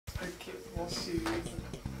cute little shoes.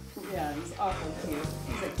 Yeah, he's awful cute.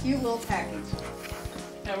 He's a cute little package.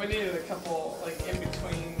 Yeah, we needed a couple, like, in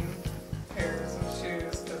between pairs of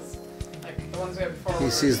shoes, because, like, the ones we had before He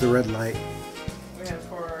sees the red light. we had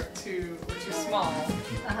before were too small.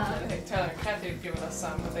 And I think Tyler and Kathy had given us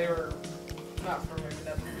some, but they were not for maybe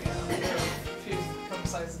that, you know, they were a couple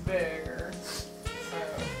sizes bigger. So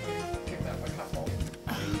we picked up a couple.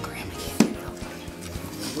 Grandma can't get out.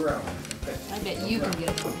 Grown. I bet you can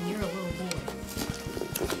get one. You're a little boy.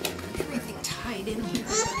 Everything tied in here.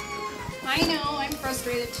 I know, I'm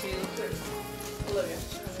frustrated too. Olivia.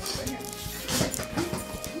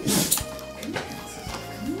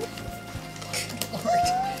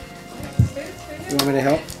 You want me to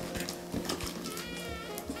help?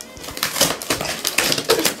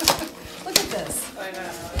 Look at this. I know, you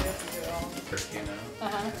have to do it all. You know?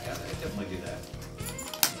 Uh-huh. Yeah, they definitely do that.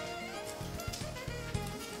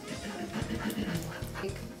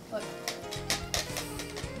 Look.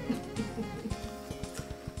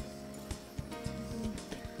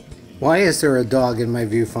 Why is there a dog in my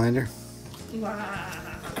viewfinder?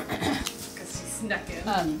 Because he snuck in.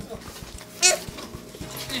 I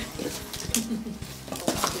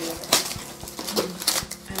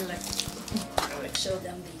would show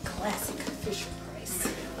them the classic Fisher Price.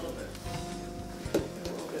 Maybe a little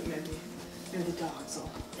bit maybe. Maybe the dogs will.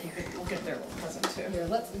 We'll get their little present too. Here,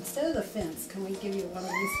 let's, instead of the fence, can we give you one of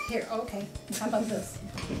these? Here, okay. How about this?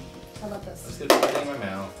 How about Let's this? get it in my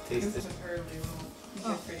mouth. Taste This it. is an early little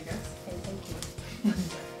gift for you guys. Okay, thank you.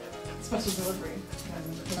 Special delivery.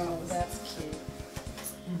 Oh, that's cute.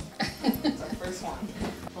 It's our first one.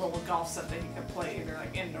 A little golf set that you can play either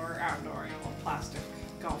like indoor or outdoor, you know, a little plastic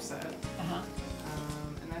golf set. Uh-huh.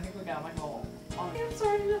 And I think we got like a little. Oh, yeah,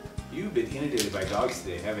 sorry. You've been inundated by dogs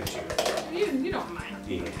today, haven't you? You don't mind.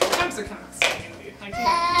 Yeah. Sometimes they're kind of staying with you. Like,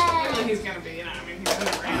 really, he's gonna be, you know, I mean, he's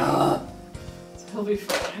gonna bring so he'll be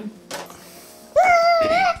fine.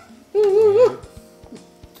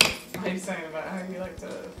 What are you saying about how you like to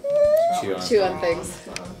Chew on things.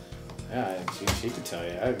 Yeah, she could tell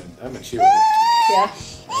you. I've been chewing. Yeah.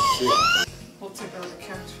 We'll take over the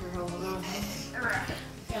couch for a little.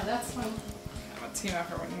 Yeah, that's fine. I'm a team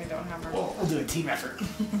effort when we don't have our. We'll do a team effort.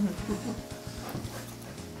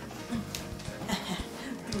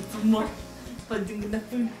 Do some more. Like doing enough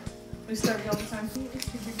food. We starve all the time.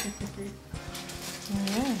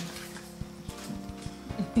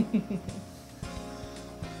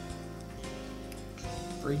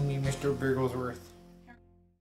 Bring me Mr. Bigglesworth.